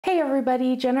Hey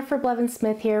everybody, Jennifer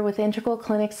Blevins-Smith here with Integral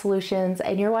Clinic Solutions,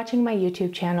 and you're watching my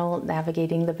YouTube channel,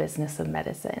 Navigating the Business of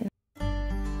Medicine.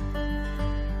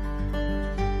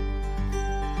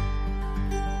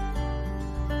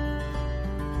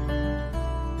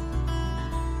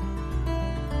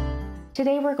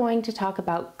 Today we're going to talk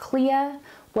about CLIA,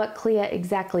 what CLIA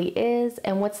exactly is,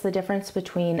 and what's the difference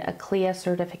between a CLIA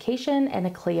certification and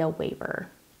a CLIA waiver.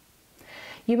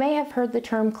 You may have heard the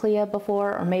term CLIA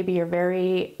before, or maybe you're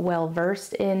very well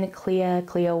versed in CLIA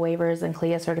waivers, and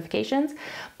CLIA certifications,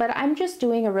 but I'm just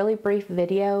doing a really brief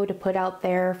video to put out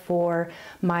there for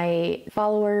my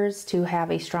followers to have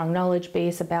a strong knowledge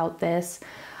base about this.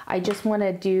 I just want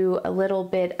to do a little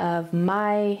bit of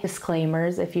my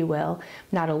disclaimers, if you will. I'm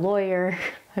not a lawyer,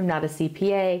 I'm not a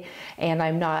CPA, and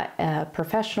I'm not a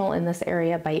professional in this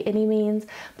area by any means,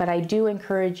 but I do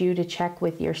encourage you to check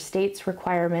with your state's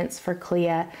requirements for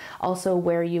CLIA, also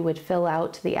where you would fill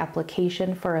out the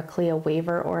application for a CLIA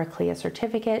waiver or a CLIA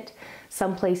certificate.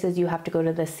 Some places you have to go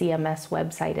to the CMS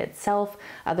website itself,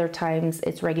 other times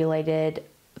it's regulated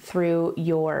through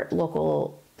your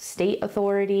local state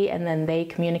authority, and then they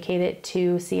communicate it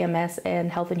to CMS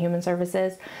and Health and Human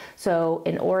Services. So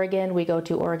in Oregon, we go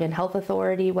to Oregon Health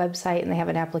Authority website and they have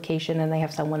an application and they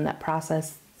have someone that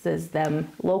processes them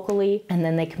locally, and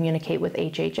then they communicate with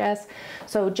HHS.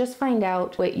 So just find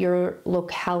out what your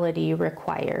locality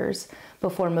requires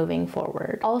before moving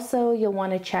forward. Also, you'll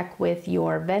want to check with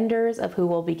your vendors of who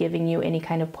will be giving you any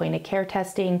kind of point of care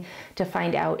testing to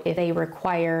find out if they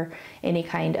require any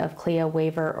kind of CLIA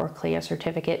waiver or CLIA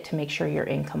certificate to make sure you're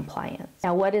in compliance.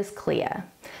 Now, what is CLIA?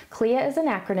 CLIA is an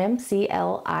acronym,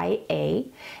 C-L-I-A,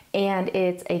 and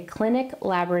it's a Clinic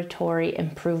Laboratory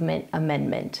Improvement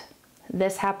Amendment.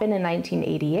 This happened in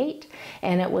 1988,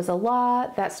 and it was a law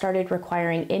that started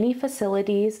requiring any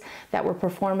facilities that were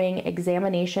performing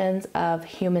examinations of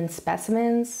human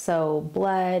specimens, so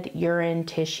blood, urine,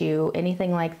 tissue,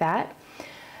 anything like that,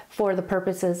 for the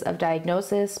purposes of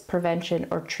diagnosis, prevention,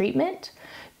 or treatment,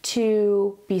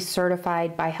 to be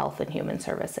certified by Health and Human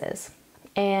Services.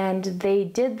 And they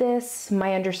did this,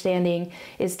 my understanding,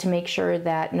 is to make sure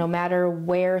that no matter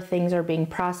where things are being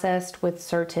processed with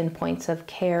certain points of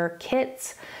care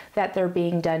kits, that they're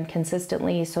being done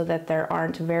consistently so that there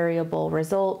aren't variable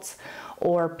results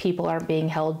or people aren't being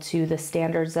held to the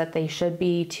standards that they should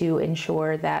be, to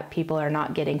ensure that people are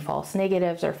not getting false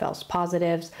negatives or false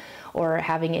positives or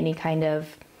having any kind of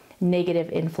negative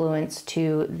influence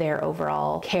to their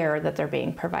overall care that they're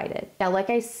being provided. Now, like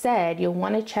I said, you'll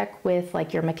want to check with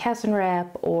like your McKesson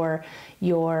rep or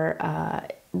your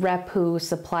rep who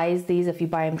supplies these if you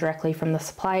buy them directly from the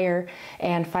supplier,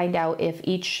 and find out if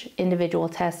each individual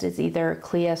test is either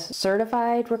CLIA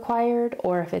certified required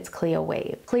or if it's CLIA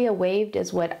waived. CLIA waived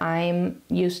is what I'm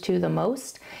used to the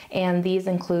most, and these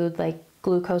include like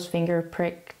glucose finger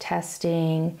prick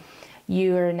testing,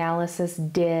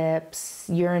 urinalysis dips,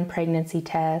 urine pregnancy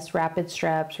tests, rapid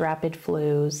streps, rapid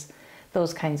flus,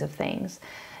 those kinds of things.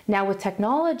 Now, with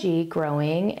technology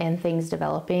growing and things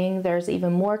developing, there's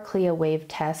even more CLIA waived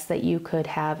tests that you could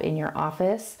have in your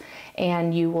office,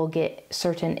 and you will get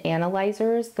certain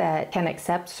analyzers that can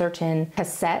accept certain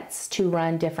cassettes to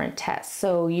run different tests.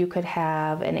 So you could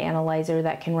have an analyzer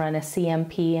that can run a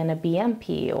CMP and a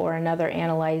BMP, or another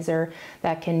analyzer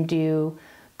that can do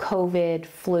COVID,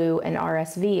 flu, and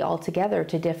RSV all together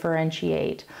to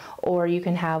differentiate. Or you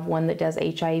can have one that does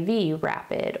HIV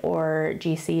rapid, or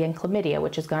GC and chlamydia,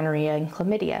 which is gonorrhea and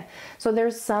chlamydia. So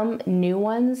there's some new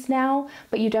ones now,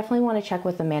 but you definitely want to check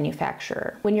with the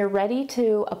manufacturer. When you're ready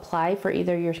to apply for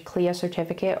either your CLIA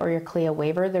certificate or your CLIA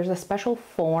waiver, there's a special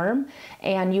form,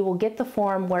 and you will get the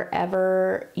form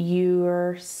wherever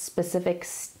your specific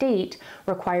state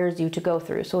requires you to go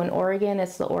through. So in Oregon,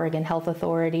 it's the Oregon Health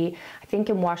Authority. I think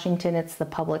in Washington, it's the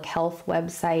public health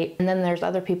website. And then there's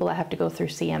other people that have to go through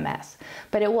CMS.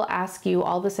 But it will ask you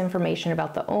all this information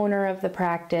about the owner of the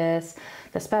practice,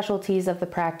 the specialties of the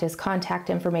practice, contact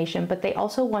information, but they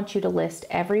also want you to list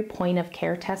every point of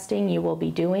care testing you will be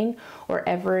doing, or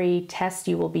every test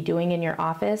you will be doing in your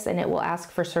office, and it will ask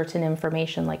for certain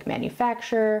information like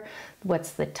manufacturer,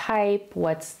 what's the type,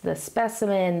 what's the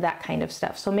specimen, that kind of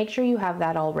stuff. So make sure you have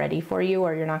that all ready for you,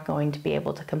 or you're not going to be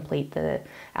able to complete the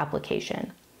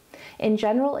application. In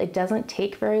general, it doesn't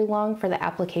take very long for the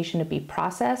application to be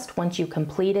processed once you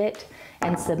complete it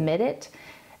and submit it,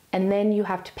 and then you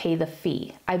have to pay the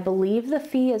fee. I believe the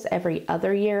fee is every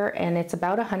other year, and it's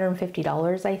about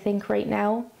 $150, I think, right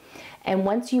now. And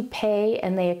once you pay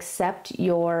and they accept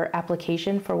your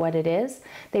application for what it is,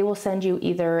 they will send you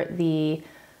either the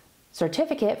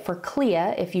certificate for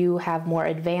CLIA if you have more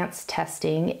advanced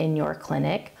testing in your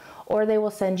clinic, or they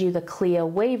will send you the CLIA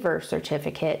Waiver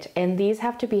certificate, and these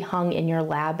have to be hung in your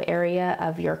lab area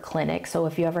of your clinic. So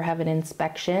if you ever have an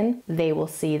inspection, they will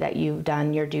see that you've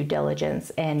done your due diligence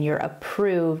and you're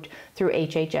approved through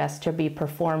HHS to be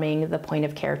performing the point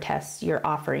of care tests you're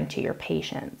offering to your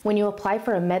patients. When you apply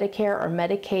for a Medicare or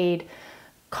Medicaid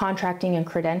contracting and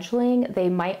credentialing, they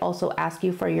might also ask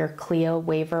you for your CLIA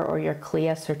waiver or your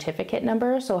CLIA certificate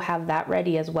number, so have that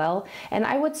ready as well. And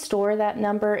I would store that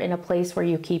number in a place where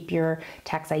you keep your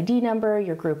tax ID number,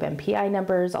 your group MPI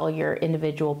numbers, all your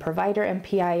individual provider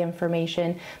MPI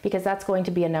information, because that's going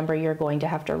to be a number you're going to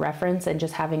have to reference, and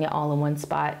just having it all in one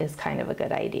spot is kind of a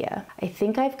good idea. I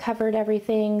think I've covered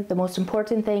everything. The most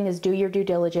important thing is do your due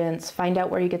diligence, find out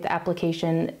where you get the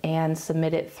application and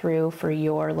submit it through for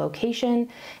your location.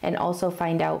 And also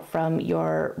find out from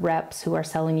your reps who are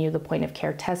selling you the point of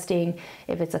care testing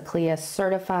if it's a CLIA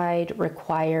certified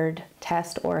required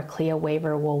test or a CLIA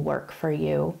waiver will work for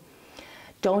you.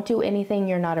 Don't do anything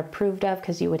you're not approved of,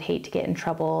 because you would hate to get in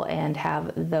trouble and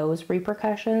have those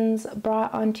repercussions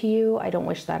brought onto you. I don't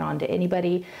wish that onto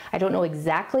anybody. I don't know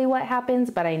exactly what happens,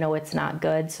 but I know it's not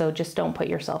good, so just don't put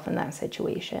yourself in that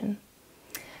situation.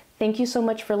 Thank you so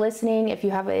much for listening. If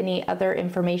you have any other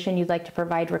information you'd like to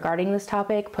provide regarding this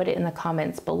topic, put it in the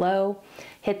comments below.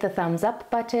 Hit the thumbs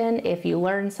up button if you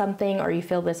learned something or you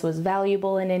feel this was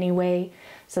valuable in any way.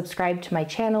 Subscribe to my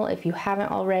channel if you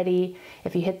haven't already.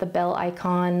 If you hit the bell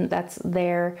icon that's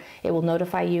there, it will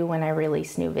notify you when I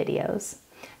release new videos.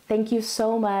 Thank you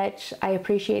so much. I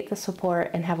appreciate the support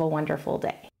and have a wonderful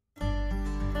day.